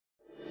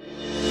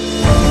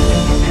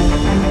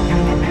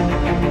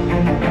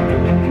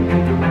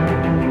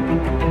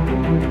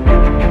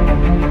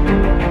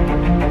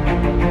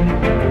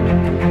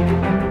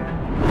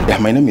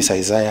My name is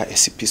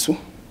Esipisu.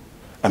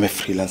 I'm a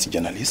freelance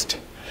journalist,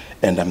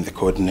 and I'm the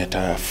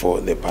coordinator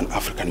for the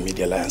Pan-African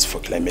Media Alliance for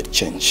Climate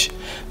Change.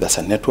 That's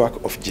a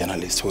network of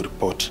journalists who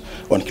report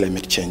on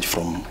climate change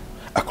from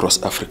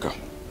across Africa.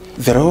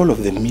 The role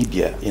of the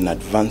media in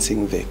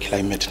advancing the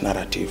climate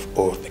narrative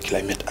or the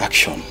climate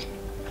action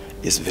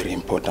is very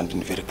important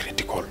and very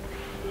critical.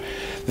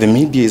 The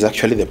media is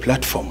actually the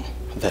platform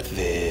that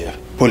the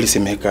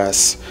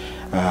policymakers,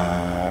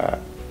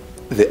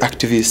 the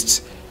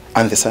activists,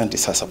 and the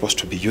scientists are supposed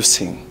to be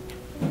using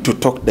to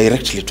talk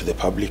directly to the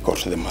public or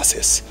to the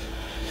masses.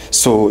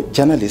 So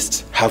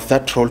journalists have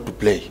that role to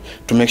play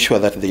to make sure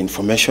that the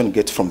information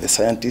gets from the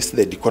scientists,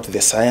 they decode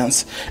the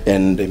science,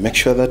 and they make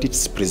sure that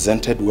it's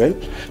presented well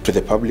to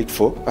the public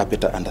for a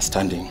better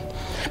understanding.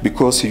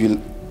 Because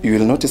you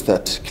will notice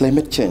that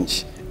climate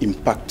change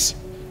impacts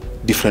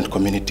different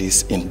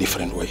communities in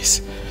different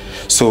ways.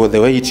 So the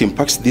way it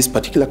impacts this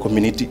particular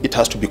community, it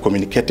has to be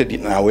communicated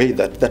in a way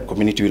that that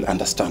community will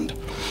understand.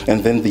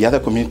 And then the other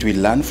community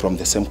will learn from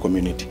the same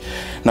community.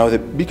 Now the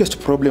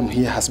biggest problem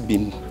here has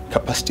been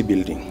capacity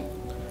building.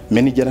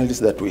 Many journalists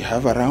that we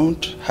have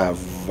around have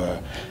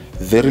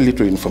very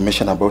little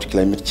information about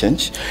climate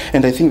change.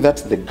 And I think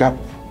that's the gap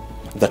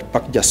that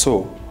PACJA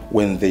saw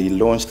when they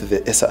launched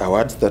the ACCER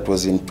Awards, that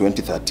was in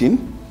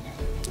 2013.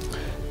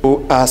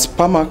 As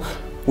PAMAC,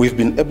 we've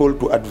been able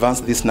to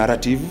advance this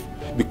narrative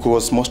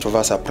because most of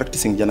us are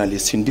practicing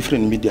journalists in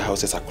different media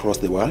houses across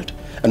the world,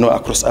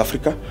 across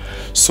Africa.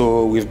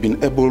 So we've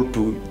been able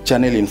to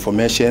channel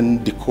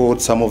information,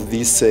 decode some of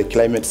this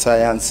climate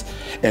science,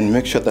 and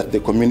make sure that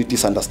the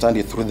communities understand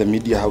it through the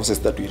media houses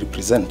that we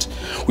represent.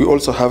 We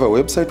also have a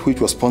website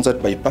which was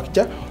sponsored by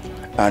PACJA,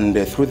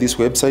 and through this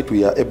website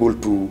we are able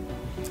to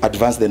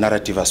advance the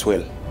narrative as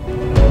well.